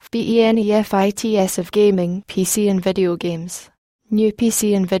benefits of gaming, PC and video games. New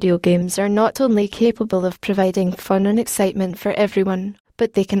PC and video games are not only capable of providing fun and excitement for everyone,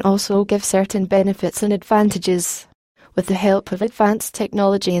 but they can also give certain benefits and advantages. With the help of advanced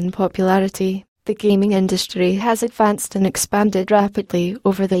technology and popularity, the gaming industry has advanced and expanded rapidly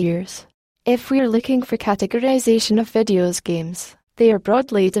over the years. If we are looking for categorization of video games, they are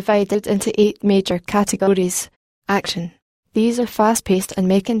broadly divided into 8 major categories. Action. These are fast-paced and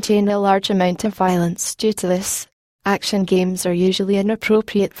may contain a large amount of violence. Due to this, action games are usually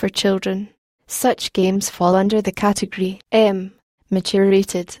inappropriate for children. Such games fall under the category M. Mature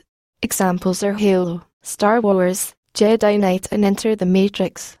rated. Examples are Halo, Star Wars, Jedi Knight and Enter the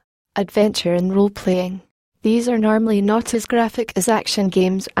Matrix. Adventure and role-playing. These are normally not as graphic as action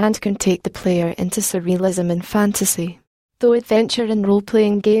games and can take the player into surrealism and fantasy. Though adventure and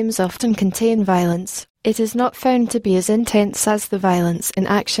role-playing games often contain violence, it is not found to be as intense as the violence in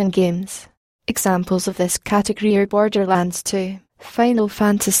action games. Examples of this category are Borderlands 2, Final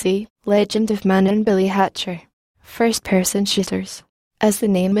Fantasy, Legend of Mana and Billy Hatcher. First-person shooters. As the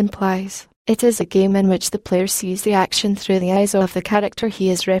name implies, it is a game in which the player sees the action through the eyes of the character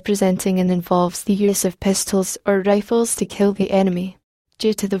he is representing and involves the use of pistols or rifles to kill the enemy.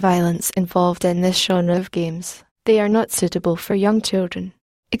 Due to the violence involved in this genre of games, they are not suitable for young children.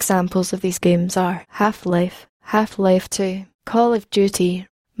 Examples of these games are Half-Life, Half-Life 2, Call of Duty,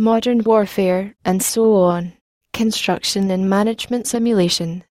 Modern Warfare, and so on. Construction and Management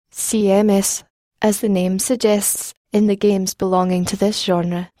Simulation, CMS. As the name suggests, in the games belonging to this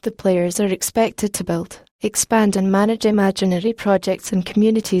genre, the players are expected to build, expand and manage imaginary projects and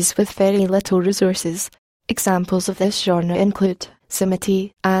communities with very little resources. Examples of this genre include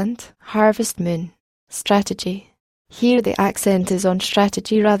SimCity and Harvest Moon. Strategy. Here the accent is on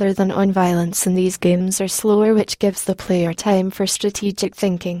strategy rather than on violence, and these games are slower, which gives the player time for strategic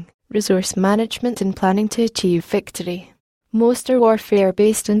thinking, resource management and planning to achieve victory. Most are warfare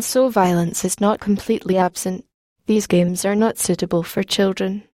based and so violence is not completely absent. These games are not suitable for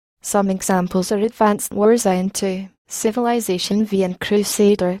children. Some examples are Advanced Warzone 2, Civilization V and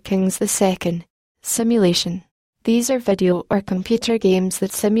Crusader Kings II. Simulation. These are video or computer games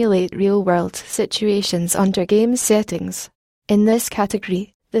that simulate real-world situations under game settings. In this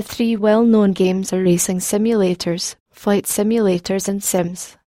category, the 3 well-known games are racing simulators, flight simulators and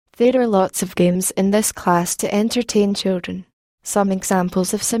Sims. There are lots of games in this class to entertain children. Some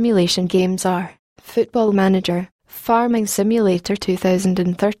examples of simulation games are Football Manager, Farming Simulator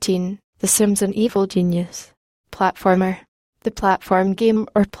 2013, The Sims and Evil Genius. Platformer. The platform game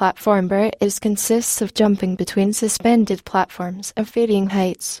or platformer consists of jumping between suspended platforms of varying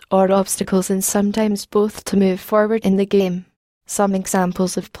heights or obstacles and sometimes both to move forward in the game. Some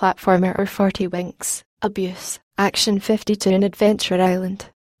examples of platformer are 40 Winks, Abuse, Action 52 and Adventure Island.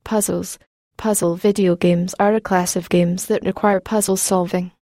 Puzzles. Puzzle video games are a class of games that require puzzle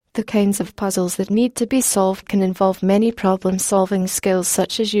solving. The kinds of puzzles that need to be solved can involve many problem-solving skills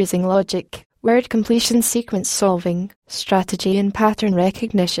such as using logic, word completion, sequence solving, strategy and pattern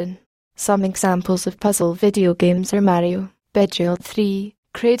recognition. Some examples of puzzle video games are Mario, Bejeweled 3,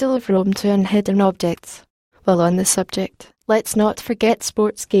 Cradle of Rome 2 and Hidden Objects. While on the subject, let's not forget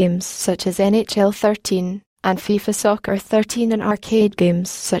sports games such as NHL 13 and FIFA Soccer 13 and arcade games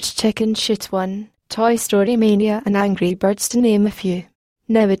such as Chicken Shoot 1, Toy Story Mania and Angry Birds to name a few.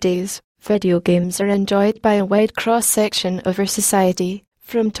 Nowadays, video games are enjoyed by a wide cross-section of our society,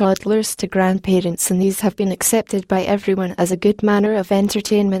 from toddlers to grandparents, and these have been accepted by everyone as a good manner of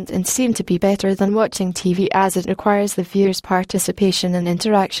entertainment and seem to be better than watching TV as it requires the viewer's participation and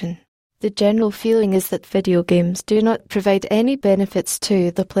interaction. The general feeling is that video games do not provide any benefits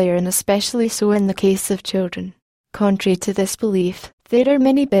to the player, and especially so in the case of children. Contrary to this belief, there are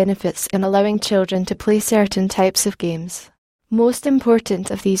many benefits in allowing children to play certain types of games. Most important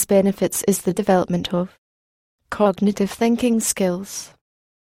of these benefits is the development of cognitive thinking skills,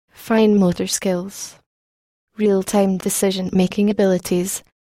 fine motor skills, real-time decision-making abilities,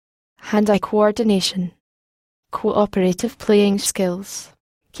 hand-eye coordination, cooperative playing skills.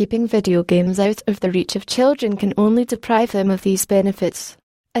 Keeping video games out of the reach of children can only deprive them of these benefits.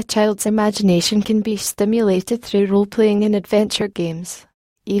 A child's imagination can be stimulated through role-playing and adventure games.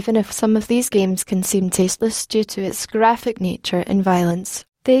 Even if some of these games can seem tasteless due to its graphic nature and violence,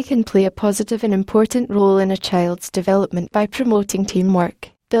 they can play a positive and important role in a child's development by promoting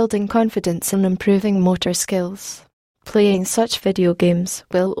teamwork, building confidence and improving motor skills. Playing such video games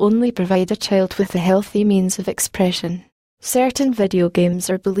will only provide a child with a healthy means of expression. Certain video games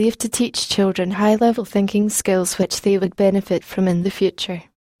are believed to teach children high-level thinking skills which they would benefit from in the future.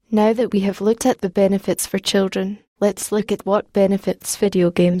 Now that we have looked at the benefits for children, let's look at what benefits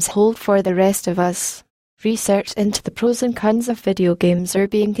video games hold for the rest of us. Research into the pros and cons of video games are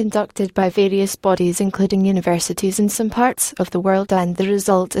being conducted by various bodies including universities in some parts of the world, and the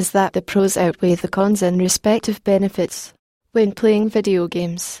result is that the pros outweigh the cons in respect of benefits. When playing video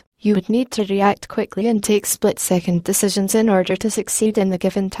games, you would need to react quickly and take split-second decisions in order to succeed in the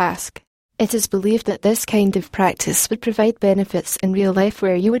given task. It is believed that this kind of practice would provide benefits in real life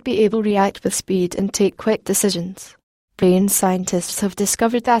where you would be able to react with speed and take quick decisions. Brain scientists have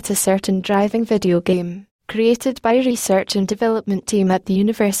discovered that a certain driving video game, created by a research and development team at the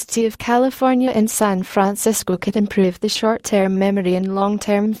University of California in San Francisco, could improve the short-term memory and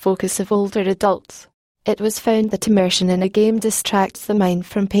long-term focus of older adults. It was found that immersion in a game distracts the mind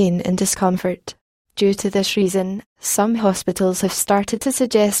from pain and discomfort. Due to this reason, some hospitals have started to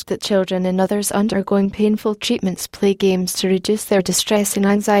suggest that children and others undergoing painful treatments play games to reduce their distress and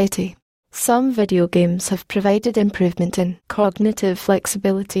anxiety. Some video games have provided improvement in cognitive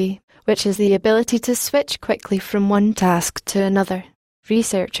flexibility, which is the ability to switch quickly from one task to another.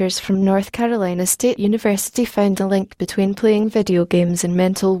 Researchers from North Carolina State University found a link between playing video games and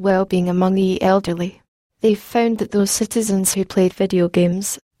mental well-being among the elderly. They found that those citizens who played video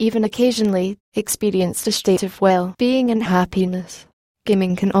games, even occasionally, experienced a state of well-being and happiness.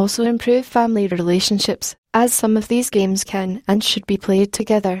 Gaming can also improve family relationships, as some of these games can and should be played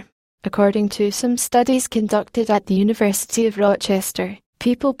together. According to some studies conducted at the University of Rochester,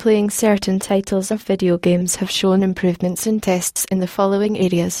 people playing certain titles of video games have shown improvements in tests in the following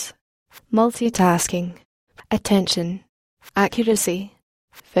areas: multitasking, attention, accuracy,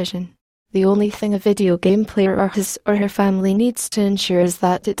 vision. The only thing a video game player or his or her family needs to ensure is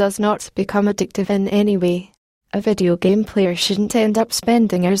that it does not become addictive in any way. A video game player shouldn't end up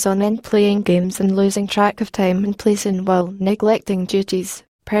spending hours on end playing games and losing track of time and place while neglecting duties,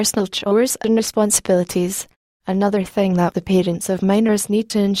 personal chores and responsibilities. Another thing that the parents of minors need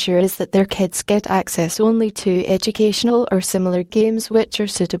to ensure is that their kids get access only to educational or similar games which are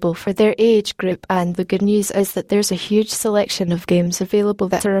suitable for their age group, and the good news is that there's a huge selection of games available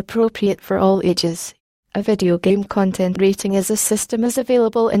that are appropriate for all ages. A video game content rating as a system is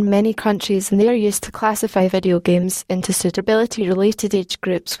available in many countries, and they are used to classify video games into suitability-related age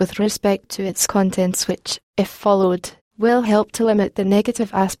groups with respect to its contents, which, if followed, will help to limit the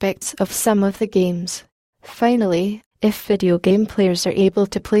negative aspects of some of the games. Finally, if video game players are able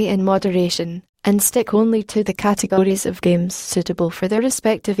to play in moderation, and stick only to the categories of games suitable for their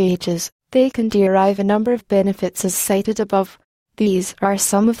respective ages, they can derive a number of benefits as cited above. These are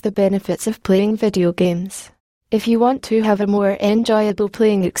some of the benefits of playing video games. If you want to have a more enjoyable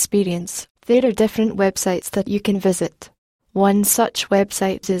playing experience, there are different websites that you can visit. One such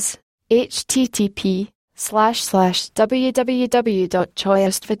website is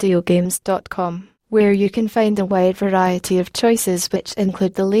http://www.choicedvideogames.com, where you can find a wide variety of choices which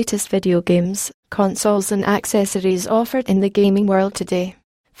include the latest video games, consoles and accessories offered in the gaming world today.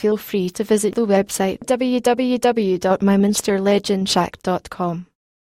 Feel free to visit the website www.mymonsterlegendshack.com.